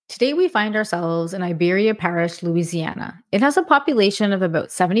Today we find ourselves in Iberia Parish, Louisiana. It has a population of about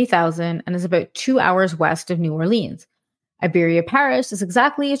 70,000 and is about 2 hours west of New Orleans. Iberia Parish is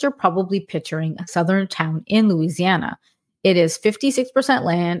exactly as you're probably picturing a southern town in Louisiana. It is 56%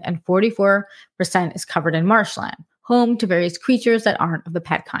 land and 44% is covered in marshland, home to various creatures that aren't of the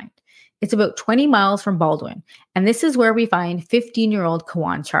pet kind. It's about 20 miles from Baldwin, and this is where we find 15-year-old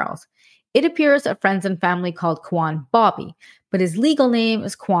Quawan Charles. It appears that friends and family called Quawan Bobby, but his legal name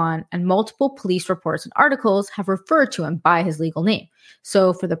is Quawan, and multiple police reports and articles have referred to him by his legal name.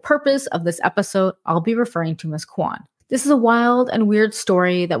 So for the purpose of this episode, I'll be referring to him as Quawan. This is a wild and weird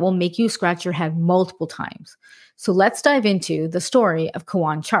story that will make you scratch your head multiple times. So let's dive into the story of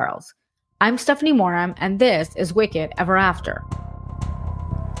Quawan Charles. I'm Stephanie Moram, and this is Wicked Ever After.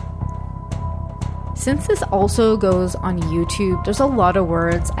 Since this also goes on YouTube, there's a lot of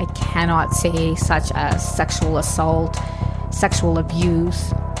words I cannot say, such as sexual assault, sexual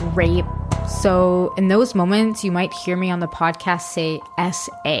abuse, rape. So in those moments, you might hear me on the podcast say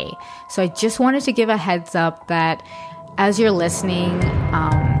SA. So I just wanted to give a heads up that as you're listening,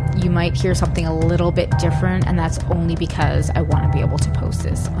 you might hear something a little bit different, and that's only because I want to be able to post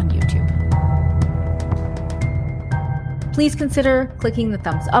this on YouTube. Please consider clicking the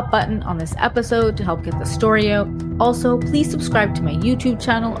thumbs up button on this episode to help get the story out. Also, please subscribe to my YouTube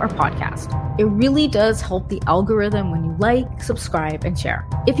channel or podcast. It really does help the algorithm when you like, subscribe, and share.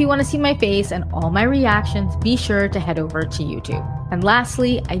 If you want to see my face and all my reactions, be sure to head over to YouTube. And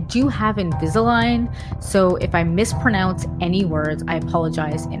lastly, I do have Invisalign, so if I mispronounce any words, I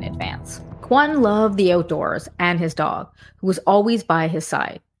apologize in advance. Quawan loved the outdoors and his dog, who was always by his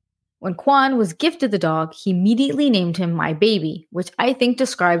side. When Quawan was gifted the dog, he immediately named him My Baby, which I think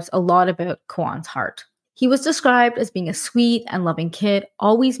describes a lot about Quawan's heart. He was described as being a sweet and loving kid,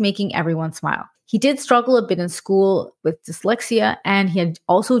 always making everyone smile. He did struggle a bit in school with dyslexia, and he had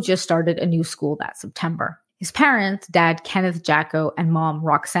also just started a new school that September. His parents, Dad Kenneth Jacko and Mom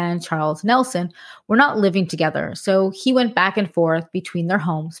Roxanne Charles Nelson, were not living together, so he went back and forth between their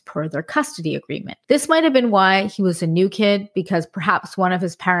homes per their custody agreement. This might have been why he was a new kid, because perhaps one of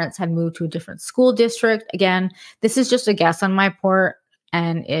his parents had moved to a different school district. Again, this is just a guess on my part,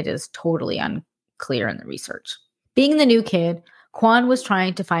 and it is totally unclear in the research. Being the new kid, Quawan was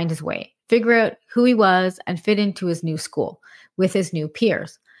trying to find his way, figure out who he was, and fit into his new school with his new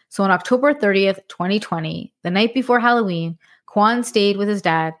peers. So on October 30th, 2020, the night before Halloween, Quawan stayed with his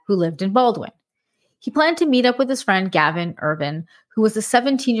dad, who lived in Baldwin. He planned to meet up with his friend Gavin Irvin, who was a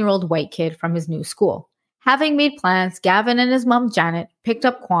 17-year-old white kid from his new school. Having made plans, Gavin and his mom Janet picked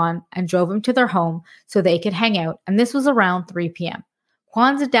up Quawan and drove him to their home so they could hang out, and this was around 3 p.m.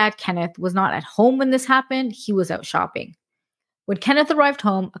 Quawan's dad, Kenneth, was not at home when this happened. He was out shopping. When Kenneth arrived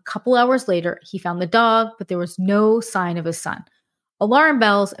home, a couple hours later, he found the dog, but there was no sign of his son. Alarm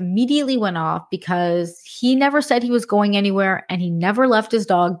bells immediately went off because he never said he was going anywhere, and he never left his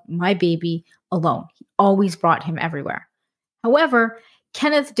dog, My Baby, alone. He always brought him everywhere. However,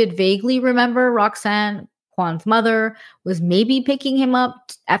 Kenneth did vaguely remember Roxanne, Quawan's mother, was maybe picking him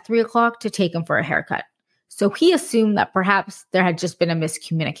up at 3 o'clock to take him for a haircut. So he assumed that perhaps there had just been a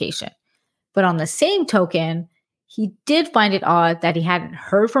miscommunication. But on the same token, he did find it odd that he hadn't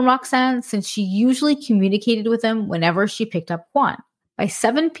heard from Roxanne, since she usually communicated with him whenever she picked up Quawan. By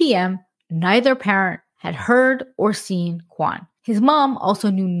 7 p.m., neither parent had heard or seen Quawan. His mom also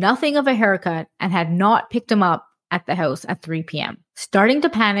knew nothing of a haircut and had not picked him up at the house at 3 p.m. Starting to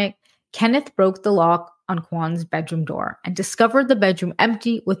panic, Kenneth broke the lock on Quawan's bedroom door and discovered the bedroom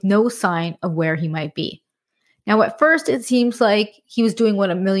empty with no sign of where he might be. Now, at first, it seems like he was doing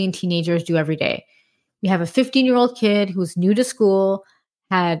what a million teenagers do every day. We have a 15-year-old kid who was new to school,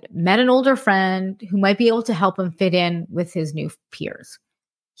 had met an older friend who might be able to help him fit in with his new peers.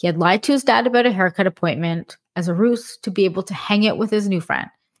 He had lied to his dad about a haircut appointment as a ruse to be able to hang out with his new friend,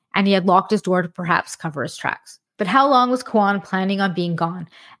 and he had locked his door to perhaps cover his tracks. But how long was Quawan planning on being gone,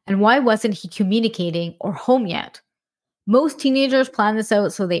 and why wasn't he communicating or home yet? Most teenagers plan this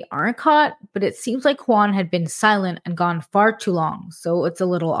out so they aren't caught, but it seems like Quawan had been silent and gone far too long, so it's a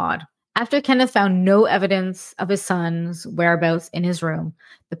little odd. After Kenneth found no evidence of his son's whereabouts in his room,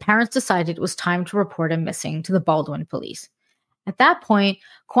 the parents decided it was time to report him missing to the Baldwin police. At that point,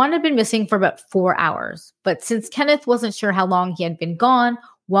 Quawan had been missing for about 4 hours, but since Kenneth wasn't sure how long he had been gone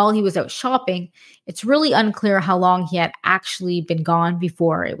while he was out shopping, it's really unclear how long he had actually been gone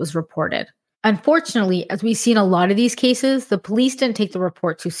before it was reported. Unfortunately, as we see in a lot of these cases, the police didn't take the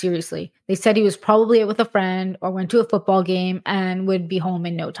report too seriously. They said he was probably out with a friend or went to a football game and would be home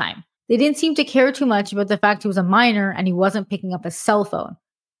in no time. They didn't seem to care too much about the fact he was a minor and he wasn't picking up a cell phone.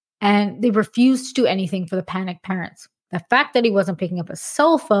 And they refused to do anything for the panicked parents. The fact that he wasn't picking up a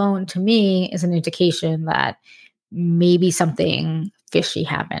cell phone to me is an indication that maybe something fishy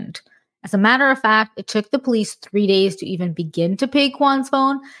happened. As a matter of fact, it took the police 3 days to even begin to pay Quan's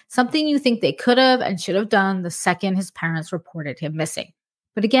phone, something you think they could have and should have done the second his parents reported him missing.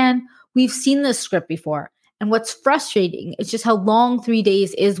 But again, we've seen this script before. And what's frustrating is just how long 3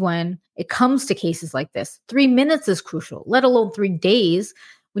 days is when it comes to cases like this. 3 minutes is crucial, let alone 3 days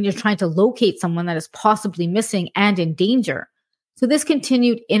when you're trying to locate someone that is possibly missing and in danger. So this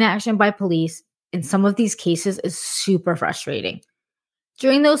continued inaction by police in some of these cases is super frustrating.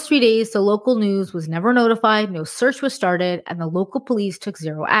 During those 3 days, the local news was never notified, no search was started, and the local police took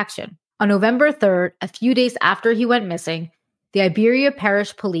zero action. On November 3rd, a few days after he went missing, the Iberia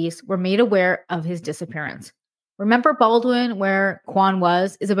Parish Police were made aware of his disappearance. Remember, Baldwin, where Quawan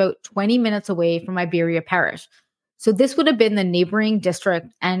was, is about 20 minutes away from Iberia Parish. So this would have been the neighboring district,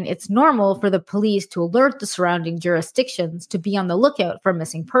 and it's normal for the police to alert the surrounding jurisdictions to be on the lookout for a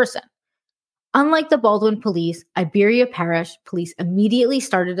missing person. Unlike the Baldwin police, Iberia Parish police immediately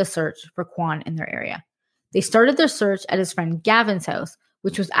started a search for Quawan in their area. They started their search at his friend Gavin's house,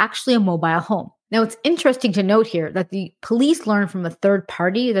 which was actually a mobile home. Now, it's interesting to note here that the police learned from a third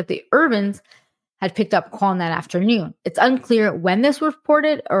party that the Irvins had picked up Quawan that afternoon. It's unclear when this was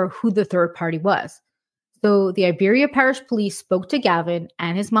reported or who the third party was. So the Iberia Parish police spoke to Gavin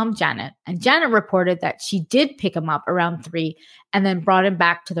and his mom, Janet, and Janet reported that she did pick him up around 3 and then brought him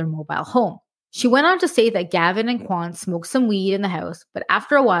back to their mobile home. She went on to say that Gavin and Quawan smoked some weed in the house, but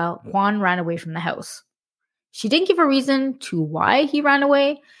after a while, Quawan ran away from the house. She didn't give a reason to why he ran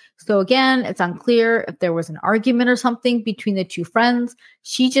away. So again, it's unclear if there was an argument or something between the two friends.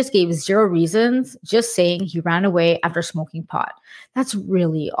 She just gave zero reasons, just saying he ran away after smoking pot. That's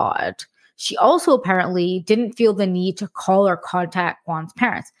really odd. She also apparently didn't feel the need to call or contact Quan's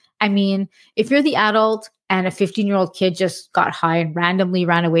parents. I mean, if you're the adult and a 15-year-old kid just got high and randomly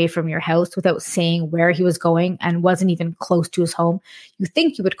ran away from your house without saying where he was going and wasn't even close to his home, you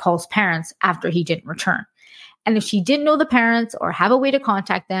think you would call his parents after he didn't return. And if she didn't know the parents or have a way to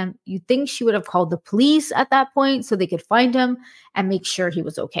contact them, you'd think she would have called the police at that point so they could find him and make sure he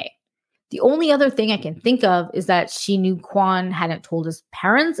was okay. The only other thing I can think of is that she knew Quawan hadn't told his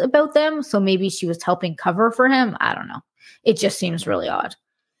parents about them, so maybe she was helping cover for him. I don't know. It just seems really odd.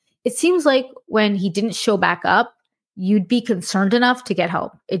 It seems like when he didn't show back up, you'd be concerned enough to get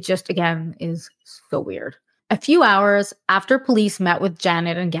help. It just, again, is so weird. A few hours after police met with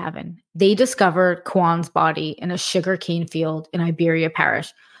Janet and Gavin, they discovered Quawan's body in a sugarcane field in Iberia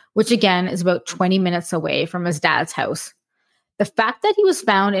Parish, which again is about 20 minutes away from his dad's house. The fact that he was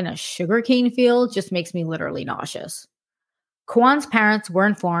found in a sugarcane field just makes me literally nauseous. Quawan's parents were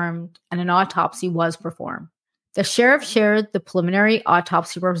informed and an autopsy was performed. The sheriff shared the preliminary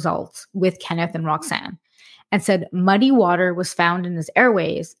autopsy results with Kenneth and Roxanne and said muddy water was found in his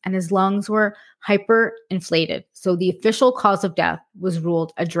airways and his lungs were hyperinflated, so the official cause of death was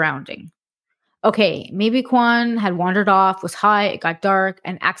ruled a drowning. Okay, maybe Quawan had wandered off, was high, it got dark,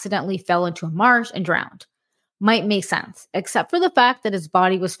 and accidentally fell into a marsh and drowned. Might make sense, except for the fact that his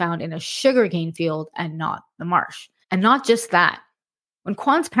body was found in a sugarcane field and not the marsh. And not just that. When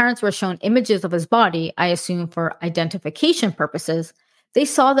Quawan's parents were shown images of his body, I assume for identification purposes, they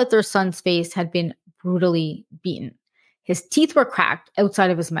saw that their son's face had been brutally beaten. His teeth were cracked outside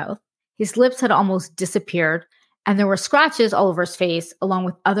of his mouth, his lips had almost disappeared, and there were scratches all over his face, along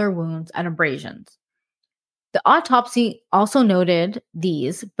with other wounds and abrasions. The autopsy also noted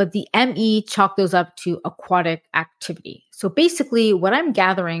these, but the ME chalked those up to aquatic activity. So basically, what I'm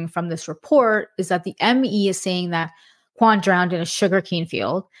gathering from this report is that the ME is saying that Quawan drowned in a sugarcane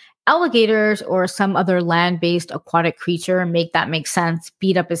field. Alligators or some other land-based aquatic creature make that make sense,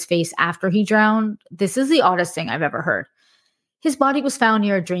 beat up his face after he drowned. This is the oddest thing I've ever heard. His body was found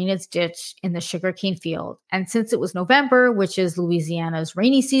near a drainage ditch in the sugarcane field. And since it was November, which is Louisiana's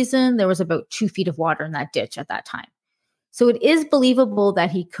rainy season, there was about 2 feet of water in that ditch at that time. So it is believable that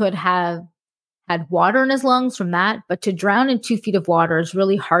he could have had water in his lungs from that, but to drown in 2 feet of water is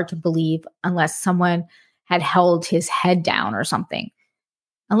really hard to believe unless someone had held his head down or something.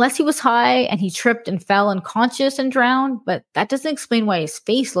 Unless he was high and he tripped and fell unconscious and drowned, but that doesn't explain why his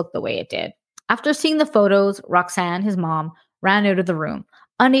face looked the way it did. After seeing the photos, Roxanne, his mom, ran out of the room,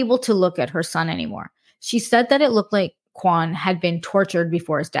 unable to look at her son anymore. She said that it looked like Quawan had been tortured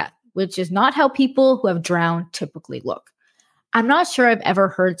before his death, which is not how people who have drowned typically look. I'm not sure I've ever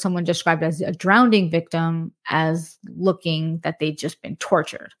heard someone described as a drowning victim as looking that they'd just been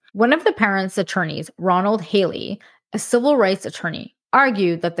tortured. One of the parents' attorneys, Ronald Haley, a civil rights attorney,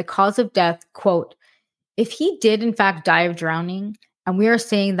 argued that the cause of death, quote, if he did in fact die of drowning, and we are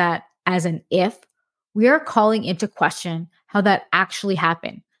saying that as an if, We are calling into question how that actually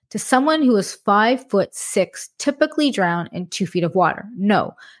happened. To someone who is 5'6", typically drown in 2 feet of water.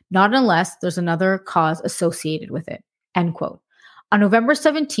 No, not unless there's another cause associated with it. End quote. On November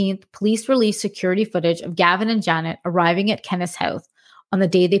 17th, police released security footage of Gavin and Janet arriving at Kenneth's house on the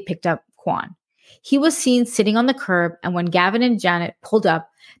day they picked up Quawan. He was seen sitting on the curb, and when Gavin and Janet pulled up,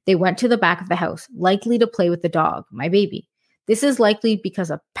 they went to the back of the house, likely to play with the dog, my baby. This is likely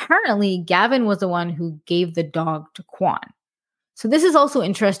because apparently Gavin was the one who gave the dog to Quawan. So this is also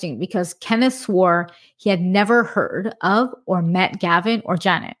interesting because Kenneth swore he had never heard of or met Gavin or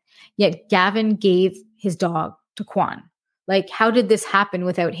Janet, yet Gavin gave his dog to Quawan. Like, how did this happen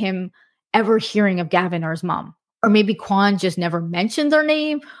without him ever hearing of Gavin or his mom? Or maybe Quawan just never mentioned their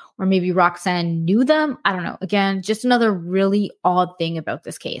name, or maybe Roxanne knew them. I don't know. Again, just another really odd thing about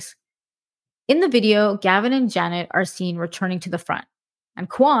this case. In the video, Gavin and Janet are seen returning to the front, and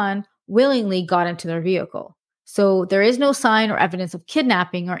Quawan willingly got into their vehicle. So there is no sign or evidence of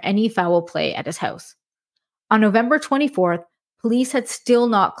kidnapping or any foul play at his house. On November 24th, police had still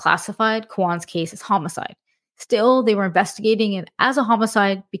not classified Quawan's case as homicide. Still, they were investigating it as a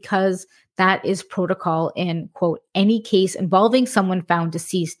homicide because that is protocol in, quote, any case involving someone found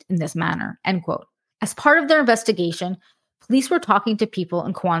deceased in this manner, end quote. As part of their investigation, police were talking to people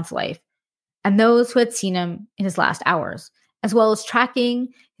in Quawan's life and those who had seen him in his last hours, as well as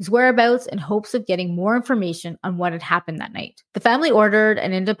tracking his whereabouts in hopes of getting more information on what had happened that night. The family ordered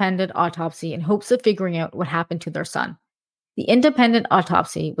an independent autopsy in hopes of figuring out what happened to their son. The independent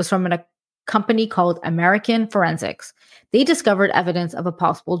autopsy was from a company called American Forensics. They discovered evidence of a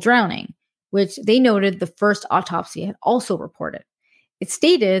possible drowning, which they noted the first autopsy had also reported. It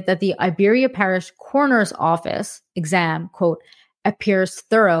stated that the Iberia Parish Coroner's Office exam, quote, appears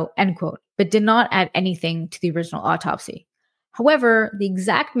thorough, end quote, but did not add anything to the original autopsy. However, the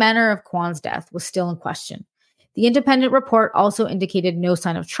exact manner of Quawan's death was still in question. The independent report also indicated no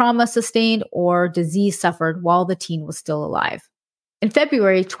sign of trauma sustained or disease suffered while the teen was still alive. In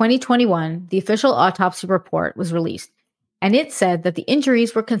February 2021, the official autopsy report was released, and it said that the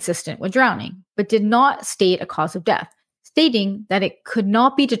injuries were consistent with drowning, but did not state a cause of death, stating that it could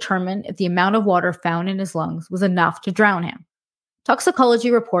not be determined if the amount of water found in his lungs was enough to drown him.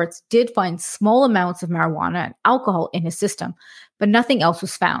 Toxicology reports did find small amounts of marijuana and alcohol in his system, but nothing else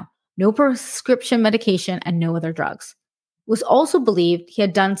was found. No prescription medication and no other drugs. It was also believed he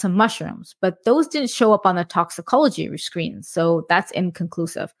had done some mushrooms, but those didn't show up on the toxicology screens, so that's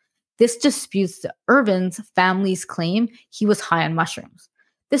inconclusive. This disputes the Irvin's family's claim he was high on mushrooms.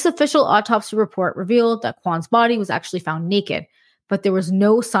 This official autopsy report revealed that Quawan's body was actually found naked, but there was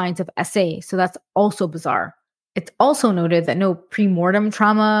no signs of SA, so that's also bizarre. It's also noted that no premortem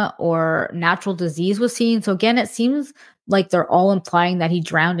trauma or natural disease was seen. So again, it seems like they're all implying that he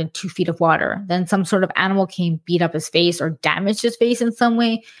drowned in 2 feet of water. Then some sort of animal came, beat up his face or damaged his face in some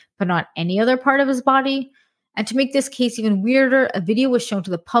way, but not any other part of his body. And to make this case even weirder, a video was shown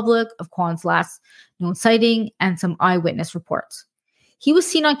to the public of Quawan's last known sighting and some eyewitness reports. He was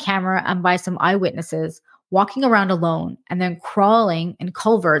seen on camera and by some eyewitnesses walking around alone and then crawling in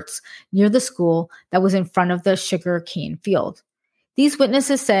culverts near the school that was in front of the sugar cane field. These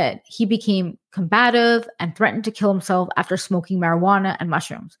witnesses said he became combative and threatened to kill himself after smoking marijuana and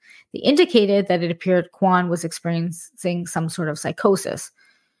mushrooms. They indicated that it appeared Quawan was experiencing some sort of psychosis.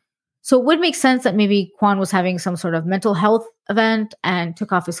 So it would make sense that maybe Quawan was having some sort of mental health event and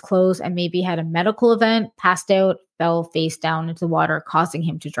took off his clothes and maybe had a medical event, passed out, fell face down into the water, causing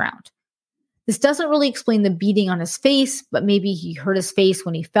him to drown. This doesn't really explain the beating on his face, but maybe he hurt his face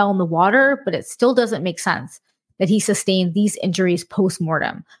when he fell in the water, but it still doesn't make sense that he sustained these injuries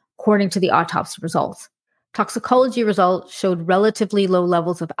post-mortem, according to the autopsy results. Toxicology results showed relatively low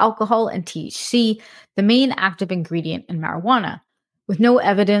levels of alcohol and THC, the main active ingredient in marijuana, with no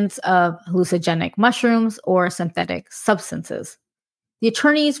evidence of hallucinogenic mushrooms or synthetic substances. The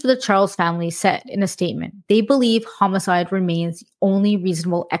attorneys for the Charles family said in a statement they believe homicide remains the only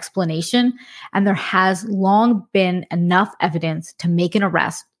reasonable explanation, and there has long been enough evidence to make an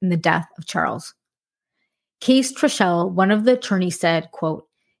arrest in the death of Charles. Case Trishelle, one of the attorneys, said, quote,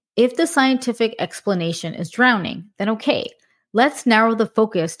 if the scientific explanation is drowning, then okay, let's narrow the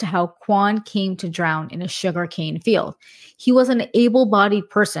focus to how Quawan came to drown in a sugarcane field. He was an able-bodied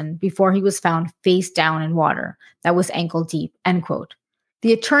person before he was found face down in water that was ankle deep, end quote.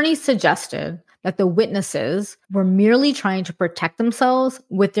 The attorney suggested that the witnesses were merely trying to protect themselves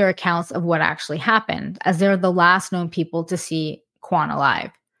with their accounts of what actually happened, as they're the last known people to see Quawan alive.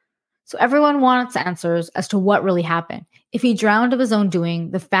 So everyone wants answers as to what really happened. If he drowned of his own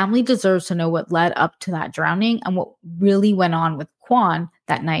doing, the family deserves to know what led up to that drowning and what really went on with Quawan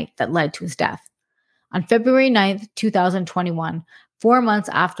that night that led to his death. On February 9th, 2021, 4 months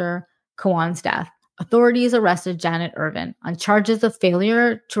after Quawan's death, authorities arrested Janet Irvin on charges of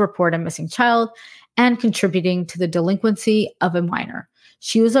failure to report a missing child and contributing to the delinquency of a minor.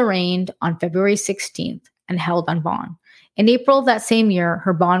 She was arraigned on February 16th and held on bond. In April of that same year,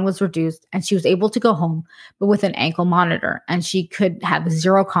 her bond was reduced and she was able to go home, but with an ankle monitor, and she could have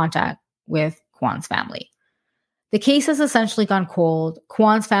zero contact with Quawan's family. The case has essentially gone cold.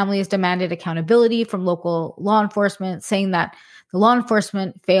 Quawan's family has demanded accountability from local law enforcement, saying that the law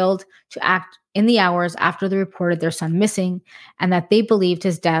enforcement failed to act in the hours after they reported their son missing, and that they believed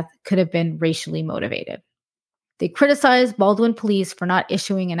his death could have been racially motivated. They criticized Baldwin police for not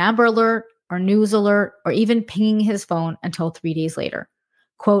issuing an Amber Alert or news alert or even pinging his phone until 3 days later.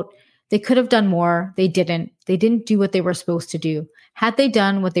 Quote, "They could have done more. They didn't. They didn't do what they were supposed to do. Had they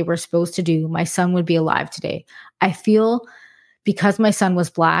done what they were supposed to do, my son would be alive today. I feel because my son was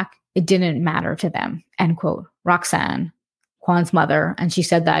Black, it didn't matter to them." End quote. Roxanne, Quawan's mother, and she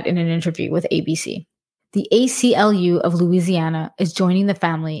said that in an interview with ABC. The ACLU of Louisiana is joining the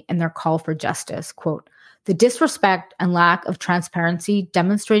family in their call for justice. Quote, "The disrespect and lack of transparency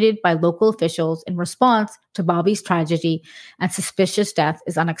demonstrated by local officials in response to Bobby's tragedy and suspicious death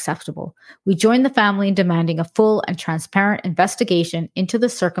is unacceptable. We join the family in demanding a full and transparent investigation into the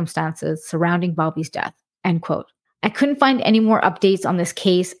circumstances surrounding Bobby's death." End quote. I couldn't find any more updates on this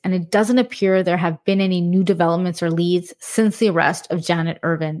case, and it doesn't appear there have been any new developments or leads since the arrest of Janet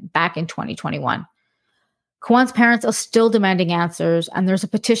Irvin back in 2021. Quawan's parents are still demanding answers, and there's a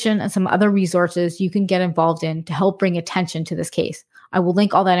petition and some other resources you can get involved in to help bring attention to this case. I will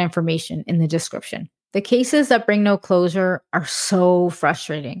link all that information in the description. The cases that bring no closure are so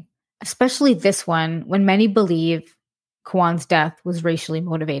frustrating, especially this one when many believe Quawan's death was racially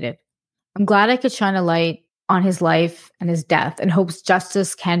motivated. I'm glad I could shine a light on his life and his death and hopes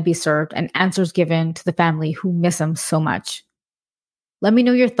justice can be served and answers given to the family who miss him so much. Let me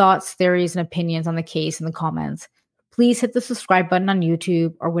know your thoughts, theories, and opinions on the case in the comments. Please hit the subscribe button on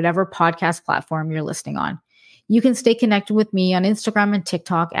YouTube or whatever podcast platform you're listening on. You can stay connected with me on Instagram and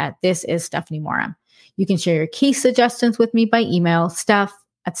TikTok at This Is Stephanie Moram. You can share your case suggestions with me by email,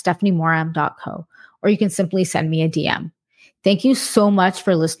 steph@stephaniemoram.co, or you can simply send me a DM. Thank you so much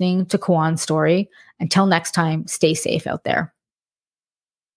for listening to Quawan's story. Until next time, stay safe out there.